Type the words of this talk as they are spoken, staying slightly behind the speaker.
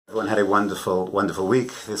Everyone had a wonderful, wonderful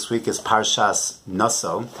week. This week is Parshas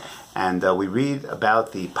Naso, and we read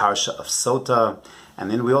about the Parsha of Sota,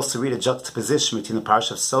 and then we also read a juxtaposition between the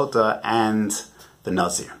Parsha of Sota and the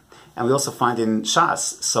Nazir. And we also find in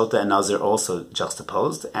Shas, Sota and Nazir also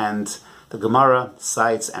juxtaposed, and the Gemara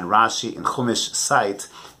cites and Rashi in Chumash cite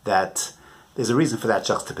that there's a reason for that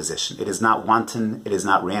juxtaposition. It is not wanton, it is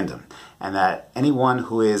not random. And that anyone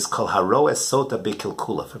who is kol haroes sota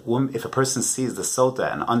bikilkula, if a person sees the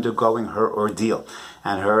sota and undergoing her ordeal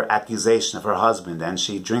and her accusation of her husband, and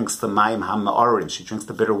she drinks the mayim ha'ma'orim, she drinks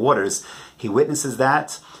the bitter waters, he witnesses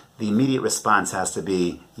that, the immediate response has to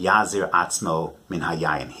be yazir atzmo min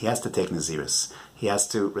hayayin. He has to take nazirus. He has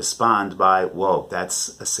to respond by, whoa,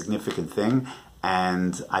 that's a significant thing,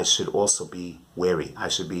 and I should also be wary. I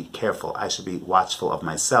should be careful. I should be watchful of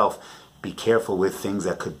myself. Be careful with things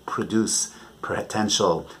that could produce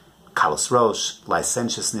potential kalos rosh,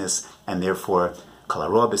 licentiousness, and therefore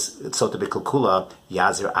kalarobis sota b'kulkula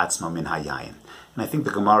yazir atzmo min hayayin. And I think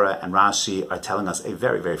the Gemara and Rashi are telling us a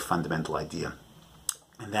very, very fundamental idea.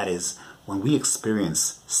 And that is, when we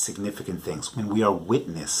experience significant things, when we are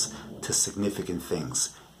witness to significant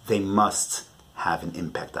things, they must have an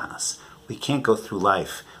impact on us. We can't go through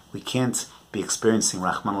life. We can't be experiencing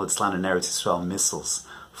Rahman al-Islam and Eretz Yisrael missiles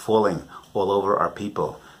falling all over our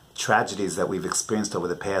people, tragedies that we've experienced over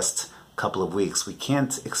the past couple of weeks. We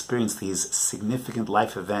can't experience these significant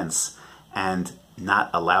life events and not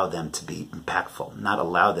allow them to be impactful, not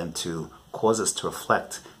allow them to cause us to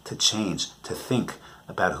reflect, to change, to think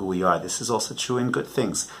about who we are. This is also true in good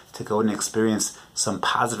things, to go and experience some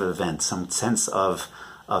positive event, some sense of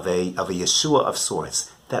a Yeshua of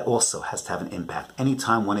sorts. That also has to have an impact.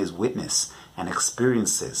 Anytime one is witness and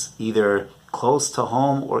experiences, either close to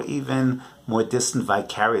home or even more distant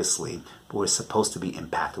vicariously, but we're supposed to be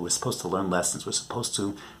impacted. We're supposed to learn lessons. We're supposed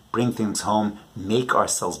to bring things home, make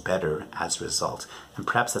ourselves better as a result. And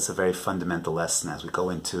perhaps that's a very fundamental lesson as we go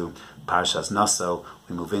into Parshas Naso.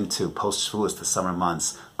 We move into post-Shavuos, the summer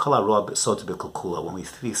months. Kol haroa sota b'kulkula. When we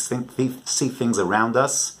see things around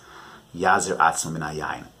us, yazir atzmo min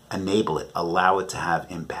hayayin. Enable it, allow it to have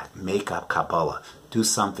impact, make up Kabbalah, do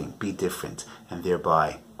something, be different, and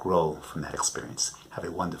thereby grow from that experience. Have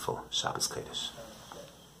a wonderful Shabbos Kodesh.